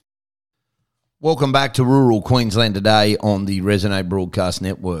Welcome back to rural Queensland today on the Resonate Broadcast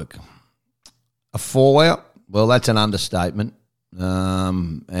Network. A fallout? Well, that's an understatement.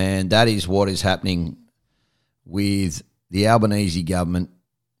 And that is what is happening with the Albanese government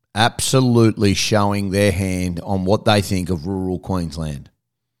absolutely showing their hand on what they think of rural Queensland.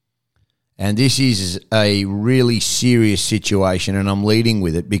 And this is a really serious situation, and I'm leading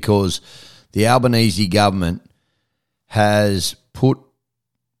with it because the Albanese government has put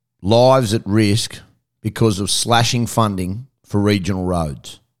lives at risk because of slashing funding for regional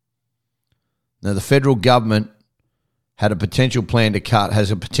roads. Now, the federal government has a potential plan to cut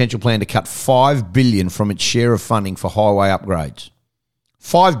 $5 billion from its share of funding for highway upgrades.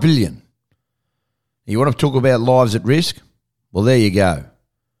 $5 billion. You want to talk about lives at risk? Well, there you go.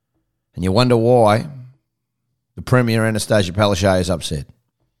 And you wonder why the Premier, Anastasia Palaszczuk, is upset.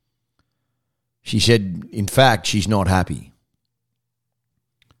 She said, in fact, she's not happy.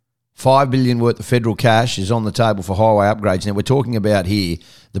 $5 billion worth of federal cash is on the table for highway upgrades. Now, we're talking about here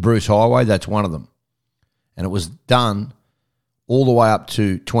the Bruce Highway. That's one of them. And it was done all the way up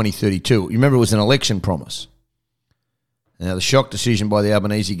to 2032. You remember it was an election promise. Now, the shock decision by the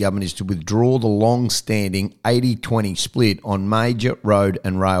Albanese government is to withdraw the long-standing 80-20 split on major road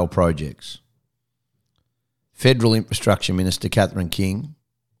and rail projects. Federal Infrastructure Minister Catherine King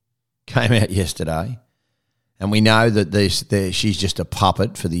came out yesterday, and we know that she's just a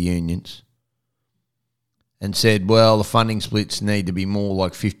puppet for the unions, and said, well, the funding splits need to be more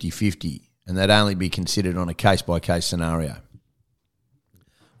like 50-50, and they'd only be considered on a case-by-case scenario.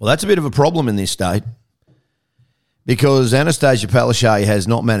 Well, that's a bit of a problem in this state because Anastasia Palaszczuk has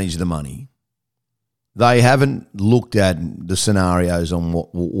not managed the money. They haven't looked at the scenarios on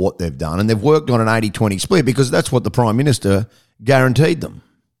what they've done, and they've worked on an 80-20 split because that's what the Prime Minister guaranteed them.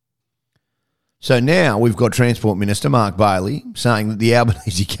 So now we've got Transport Minister Mark Bailey saying that the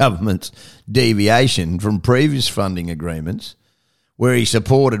Albanese government's deviation from previous funding agreements, where he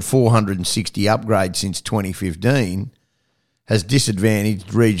supported 460 upgrades since 2015, has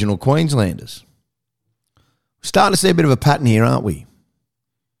disadvantaged regional Queenslanders. We're starting to see a bit of a pattern here, aren't we?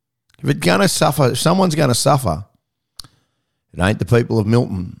 If someone's going to suffer, it ain't the people of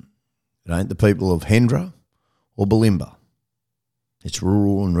Milton, it ain't the people of Hendra or Bulimba. It's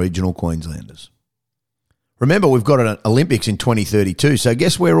rural and regional Queenslanders. Remember, we've got an Olympics in 2032, so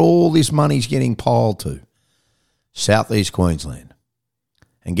guess where all this money's getting piled to? Southeast Queensland.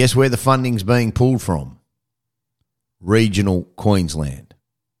 And guess where the funding's being pulled from? Regional Queensland.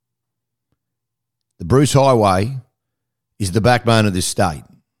 The Bruce Highway is the backbone of this state.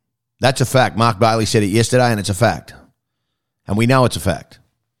 That's a fact. Mark Bailey said it yesterday, and it's a fact. And we know it's a fact.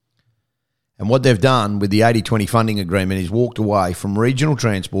 And what they've done with the 80-20 funding agreement is walked away from regional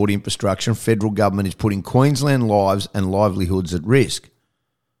transport infrastructure, and federal government is putting Queensland lives and livelihoods at risk.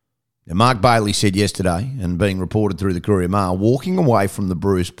 Now, Mark Bailey said yesterday, and being reported through the Courier Mail, walking away from the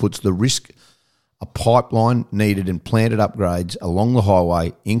Bruce puts the risk of pipeline needed and planted upgrades along the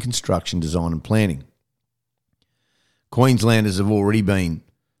highway in construction, design and planning. Queenslanders have already been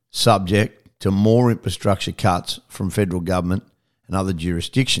subject to more infrastructure cuts from federal government and other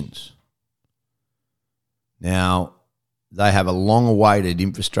jurisdictions. Now, they have a long-awaited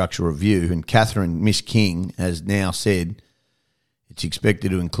infrastructure review, and Miss King has now said it's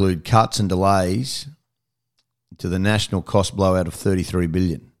expected to include cuts and delays to the national cost blowout of $33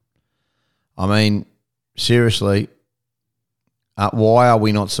 billion. I mean, seriously, why are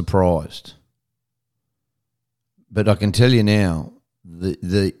we not surprised? But I can tell you now,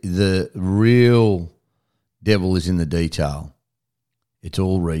 the real devil is in the detail. It's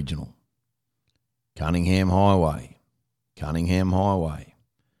all regional. Cunningham Highway,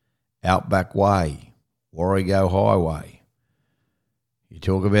 Outback Way, Warrego Highway. You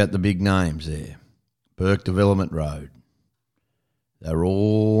talk about the big names there. Burke Development Road. They're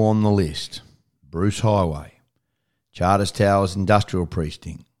all on the list. Bruce Highway, Charters Towers Industrial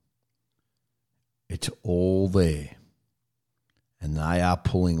Precinct. It's all there. And they are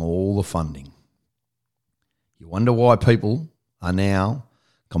pulling all the funding. You wonder why people are now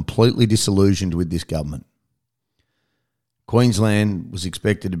completely disillusioned with this government. Queensland was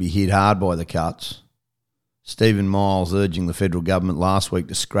expected to be hit hard by the cuts. Stephen Miles urging the federal government last week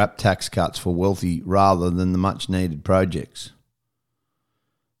to scrap tax cuts for wealthy rather than the much-needed projects.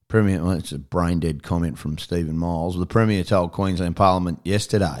 Premier, well, it's a brain-dead comment from Stephen Miles. The Premier told Queensland Parliament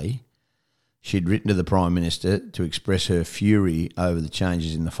yesterday she'd written to the Prime Minister to express her fury over the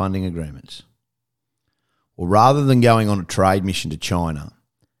changes in the funding agreements. Well, rather than going on a trade mission to China,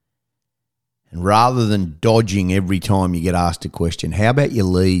 and rather than dodging every time you get asked a question, how about you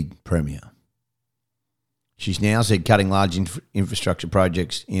lead, Premier? She's now said cutting large infrastructure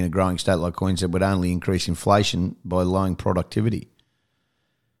projects in a growing state like Queensland would only increase inflation by lowering productivity.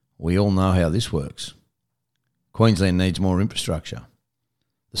 We all know how this works. Queensland needs more infrastructure.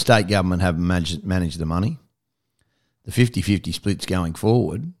 The state government haven't managed the money. The 50-50 split's going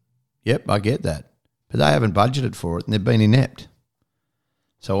forward. Yep, I get that. But they haven't budgeted for it and they've been inept.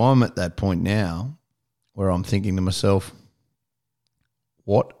 So I'm at that point now where I'm thinking to myself,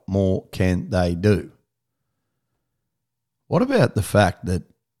 what more can they do? What about the fact that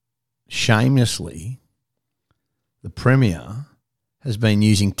shamelessly the Premier has been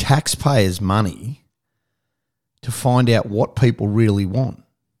using taxpayers' money to find out what people really want?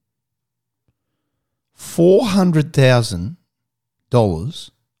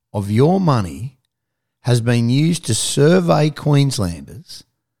 $400,000 of your money has been used to survey Queenslanders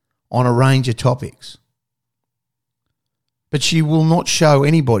on a range of topics. But she will not show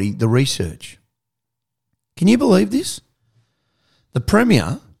anybody the research. Can you believe this? The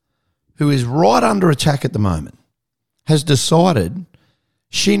Premier, who is right under attack at the moment, has decided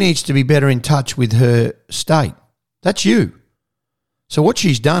she needs to be better in touch with her state. That's you. So what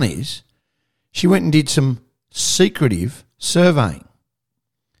she's done is she went and did some secretive surveying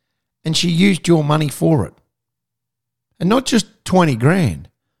and she used your money for it. And not just 20 grand,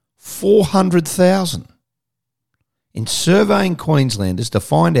 400,000 in surveying Queenslanders to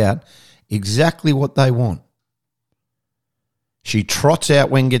find out exactly what they want. She trots out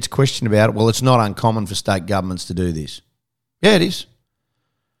when gets questioned about it. Well, it's not uncommon for state governments to do this. Yeah, it is.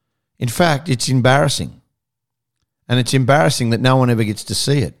 In fact, it's embarrassing. And it's embarrassing that no one ever gets to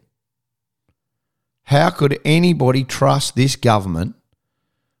see it. How could anybody trust this government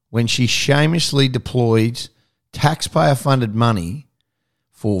when she shamelessly deploys taxpayer-funded money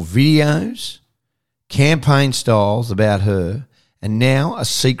for videos, campaign styles about her, and now a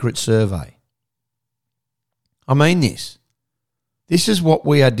secret survey? I mean this. This is what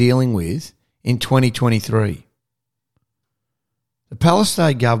we are dealing with in 2023. The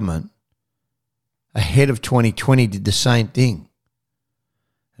Palestine government, ahead of 2020, did the same thing.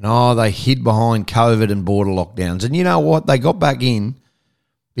 And they hid behind COVID and border lockdowns. And you know what? They got back in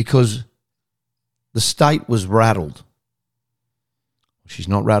because the state was rattled. She's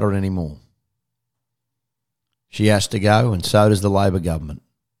not rattled anymore. She has to go, and so does the Labor government.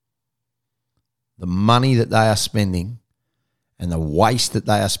 The money that they are spending and the waste that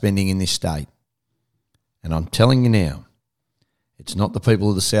they are spending in this state. And I'm telling you now, it's not the people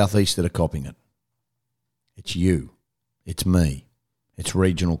of the southeast that are copying it. It's you. It's me. It's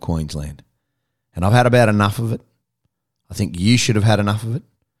regional Queensland. And I've had about enough of it. I think you should have had enough of it.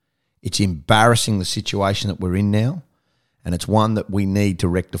 It's embarrassing, the situation that we're in now, and it's one that we need to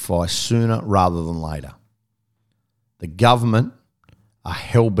rectify sooner rather than later. The government are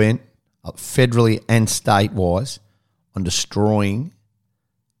hell-bent, federally and state-wise, on destroying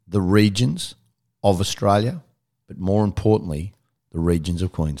the regions of Australia, but more importantly, the regions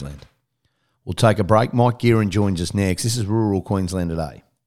of Queensland. We'll take a break. Mike Gearan joins us next. This is Rural Queensland Today.